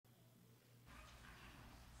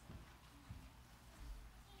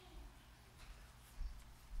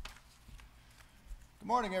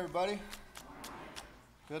Morning, everybody.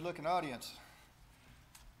 Good looking audience.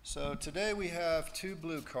 So today we have two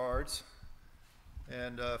blue cards,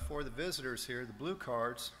 and for the visitors here, the blue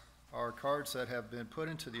cards are cards that have been put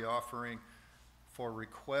into the offering for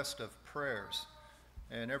request of prayers.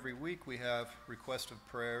 And every week we have request of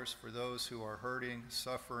prayers for those who are hurting,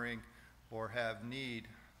 suffering, or have need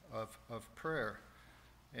of prayer.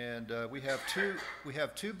 And we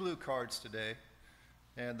have two blue cards today,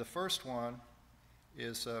 and the first one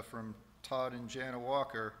is from Todd and Jana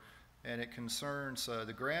Walker, and it concerns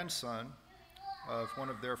the grandson of one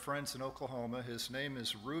of their friends in Oklahoma. His name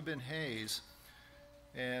is Reuben Hayes,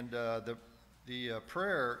 and the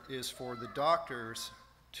prayer is for the doctors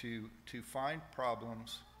to find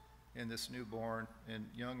problems in this newborn and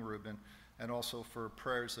young Reuben, and also for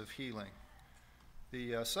prayers of healing.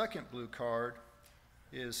 The second blue card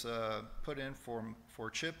is put in for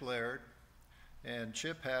Chip Laird, and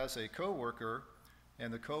Chip has a co-worker,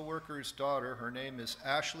 and the co-worker's daughter, her name is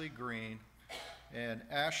Ashley Green, and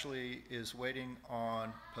Ashley is waiting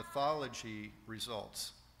on pathology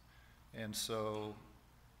results. And so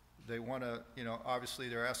they want to, obviously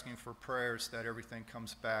they're asking for prayers that everything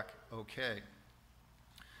comes back okay.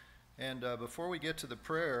 And before we get to the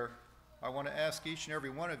prayer, I want to ask each and every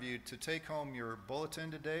one of you to take home your bulletin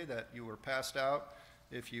today that you were passed out.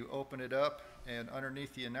 If you open it up, and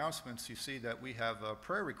underneath the announcements, you see that we have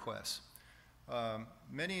prayer requests.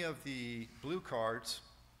 Many of the blue cards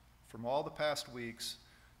from all the past weeks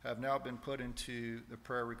have now been put into the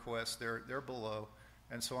prayer requests. They're below.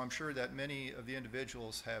 And so I'm sure that many of the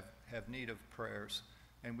individuals have need of prayers.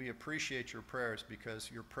 And we appreciate your prayers because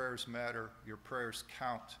your prayers matter. Your prayers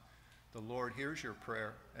count. The Lord hears your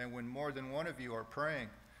prayer. And when more than one of you are praying,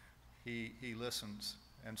 He listens.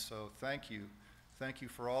 And so thank you. Thank you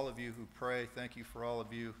for all of you who pray. Thank you for all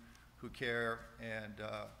of you who care. And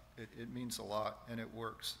it means a lot, and it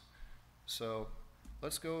works. So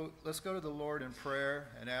let's go to the Lord in prayer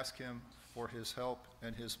and ask Him for His help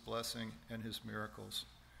and His blessing and His miracles.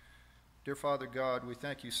 Dear Father God, we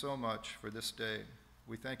thank you so much for this day.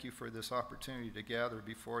 We thank you for this opportunity to gather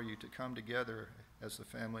before you, to come together as the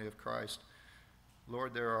family of Christ.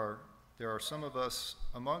 Lord, there are some of us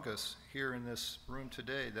among us here in this room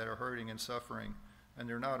today that are hurting and suffering, and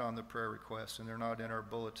they're not on the prayer request, and they're not in our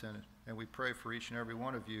bulletin. And we pray for each and every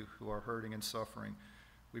one of you who are hurting and suffering.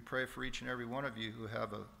 We pray for each and every one of you who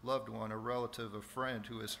have a loved one, a relative, a friend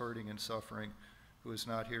who is hurting and suffering, who is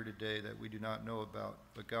not here today that we do not know about.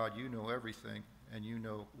 But God, you know everything, and you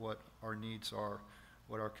know what our needs are,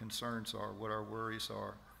 what our concerns are, what our worries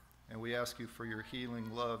are. And we ask you for your healing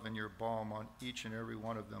love and your balm on each and every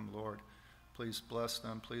one of them, Lord. Please bless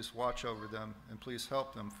them, please watch over them, and please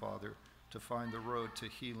help them, Father, to find the road to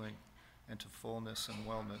healing and to fullness and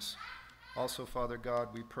wellness. Also, Father God,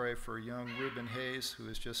 we pray for young Reuben Hayes, who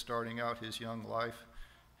is just starting out his young life.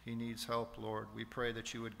 He needs help, Lord. We pray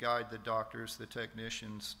that you would guide the doctors, the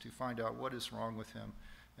technicians, to find out what is wrong with him.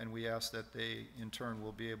 And we ask that they, in turn,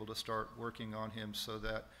 will be able to start working on him so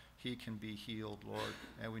that he can be healed, Lord.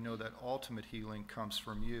 And we know that ultimate healing comes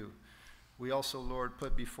from you. We also, Lord,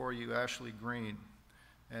 put before you Ashley Green.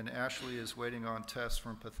 And Ashley is waiting on tests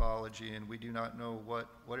from pathology, and we do not know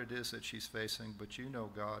what it is that she's facing, but you know,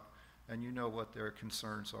 God, and you know what their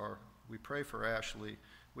concerns are. We pray for Ashley.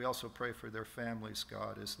 We also pray for their families,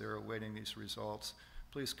 God, as they're awaiting these results.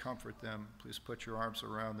 Please comfort them. Please put your arms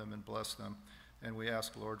around them and bless them. And we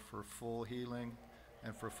ask, Lord, for full healing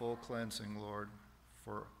and for full cleansing, Lord,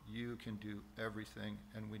 for you can do everything,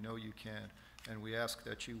 and we know you can. And we ask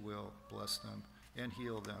that you will bless them and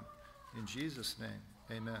heal them. In Jesus' name,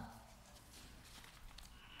 amen.